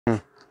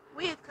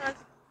wait, cause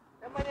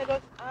the money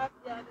does half,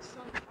 yeah, the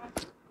sun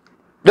half.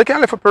 They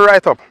can lift up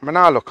right up. I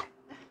now look.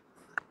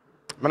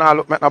 I now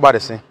look, make nobody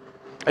see.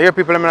 I hear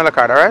people in the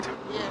car, alright?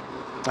 Yeah.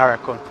 Alright,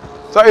 cool.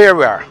 So here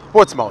we are,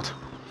 Portsmouth.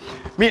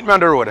 Meet me on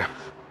the road.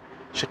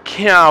 She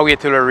can't wait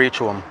till we reach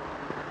home.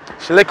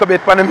 She look a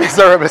bit on the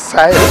miserable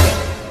side.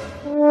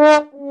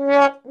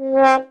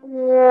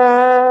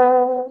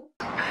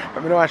 I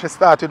mean, when she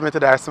started with me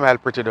today, I smile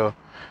pretty though.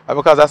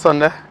 Because of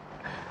Sunday.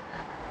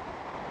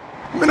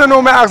 I don't know,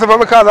 I ask her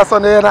because of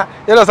Sunday,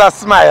 you just a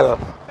smile.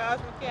 Because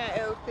we can't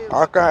help it.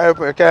 I can't help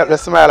it. You can't help the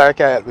smile, I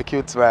can't help the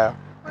cute smile.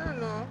 I don't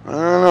know. I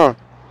don't know.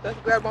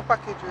 Just grab my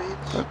package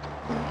reach.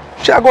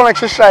 She going like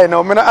she shy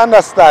now, I don't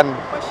understand.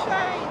 But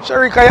shy.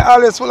 Sharika, you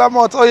always full of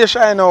mouth, how you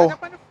shy now?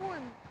 Not on the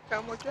phone.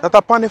 Not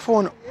up on the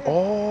phone? Yeah.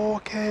 Oh,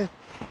 okay.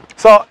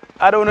 So,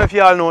 I don't know if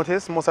you all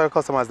notice, most of the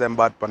customers them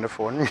bad on the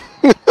phone.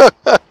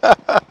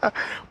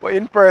 But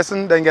in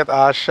person, they get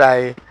all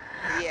shy.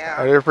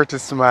 Yeah. And a pretty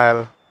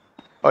smile.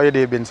 How you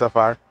day been so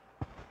far?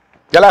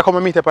 You like come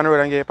and meet up on the road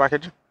and get your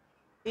package?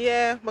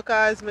 Yeah,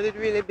 because I did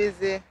really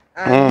busy.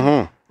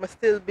 And I'm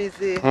still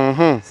busy.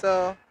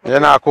 So you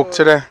not cook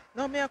today?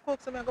 No, I cook,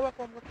 so I go back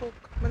home and cook.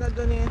 I'm not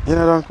done yet. You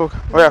not done cook?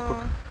 What you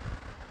cook?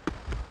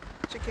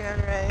 Chicken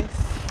and rice.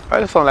 I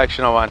just sound like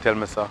she don't want to tell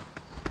me so.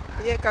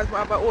 Yeah, because I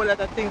have a whole lot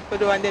of things to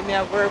do and then I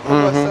have work to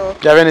go, so.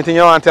 You have anything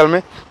you want to tell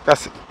me?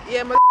 That's it.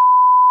 Yeah,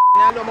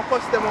 I know my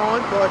customer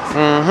out, but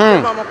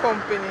I'm my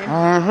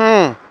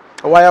company.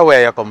 Why you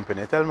wear your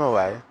company? Tell me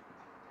why.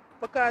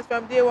 Because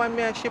from day one,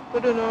 I ship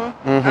good, you know,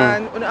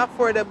 and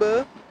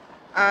affordable,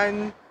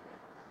 and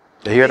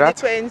you hear that? It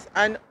depends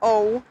on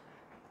how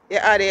you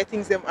order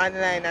things them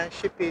online and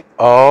ship it.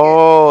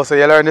 Oh, so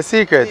you learn the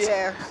secrets?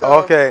 Yeah. So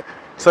okay.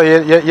 So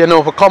you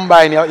know for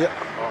combine,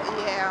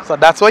 yeah. So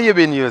that's what you've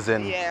been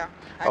using? Yeah.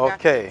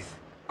 Okay.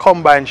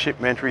 Combine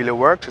shipment really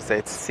works, to say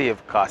it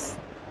save costs.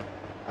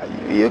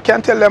 You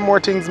can tell them more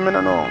things, I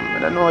don't know. I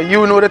don't know.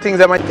 You know the things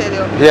that might tell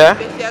you. Yeah?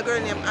 There's a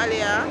girl named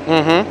Alia.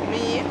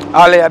 Me.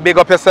 Alia, big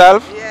up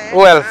yourself. Yeah.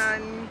 Who else?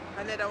 And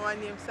another one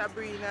named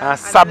Sabrina. And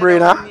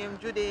Sabrina. Another one named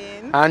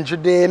Judane. And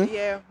Judane.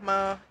 Yeah,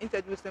 I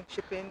introduced them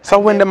shipping. So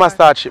when they must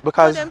start ship?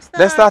 Because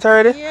they start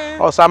already? Yeah.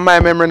 Oh, so my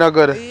memory not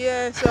good.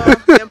 Yeah, so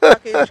them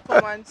package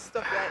come and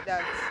stuff like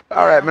that.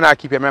 Alright, I'm not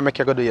keep you. I'm make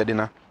you go do your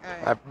dinner.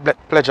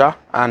 Pleasure.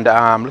 And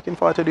I'm looking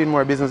forward to doing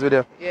more business with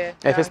you. Yeah.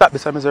 If you start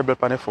this miserable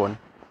on the phone,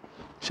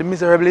 she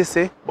miserably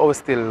say, but we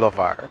still love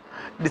her.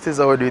 This is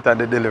how we do it on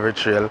the delivery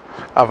trail.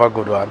 Have a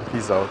good one.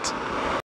 Peace out.